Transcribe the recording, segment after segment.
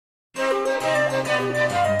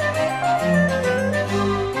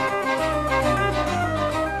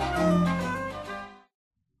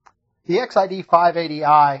The XID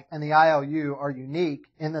 580i and the ILU are unique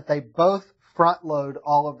in that they both front load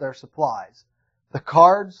all of their supplies. The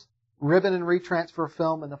cards, ribbon and retransfer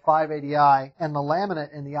film in the 580i, and the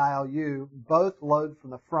laminate in the ILU both load from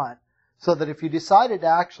the front, so that if you decided to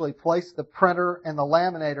actually place the printer and the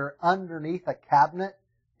laminator underneath a cabinet,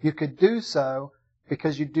 you could do so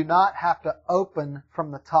because you do not have to open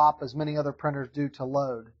from the top as many other printers do to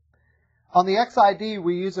load. On the XID,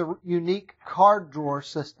 we use a unique card drawer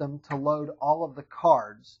system to load all of the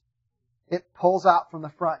cards. It pulls out from the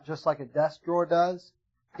front just like a desk drawer does.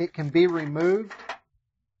 It can be removed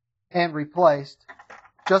and replaced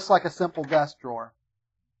just like a simple desk drawer.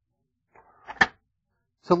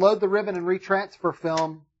 To load the ribbon and retransfer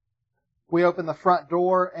film, we open the front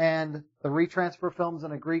door and the retransfer film is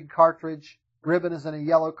in a green cartridge, ribbon is in a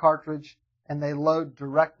yellow cartridge, and they load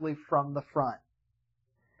directly from the front.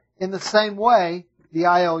 In the same way, the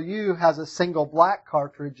ILU has a single black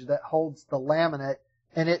cartridge that holds the laminate,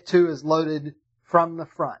 and it too is loaded from the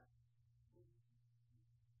front.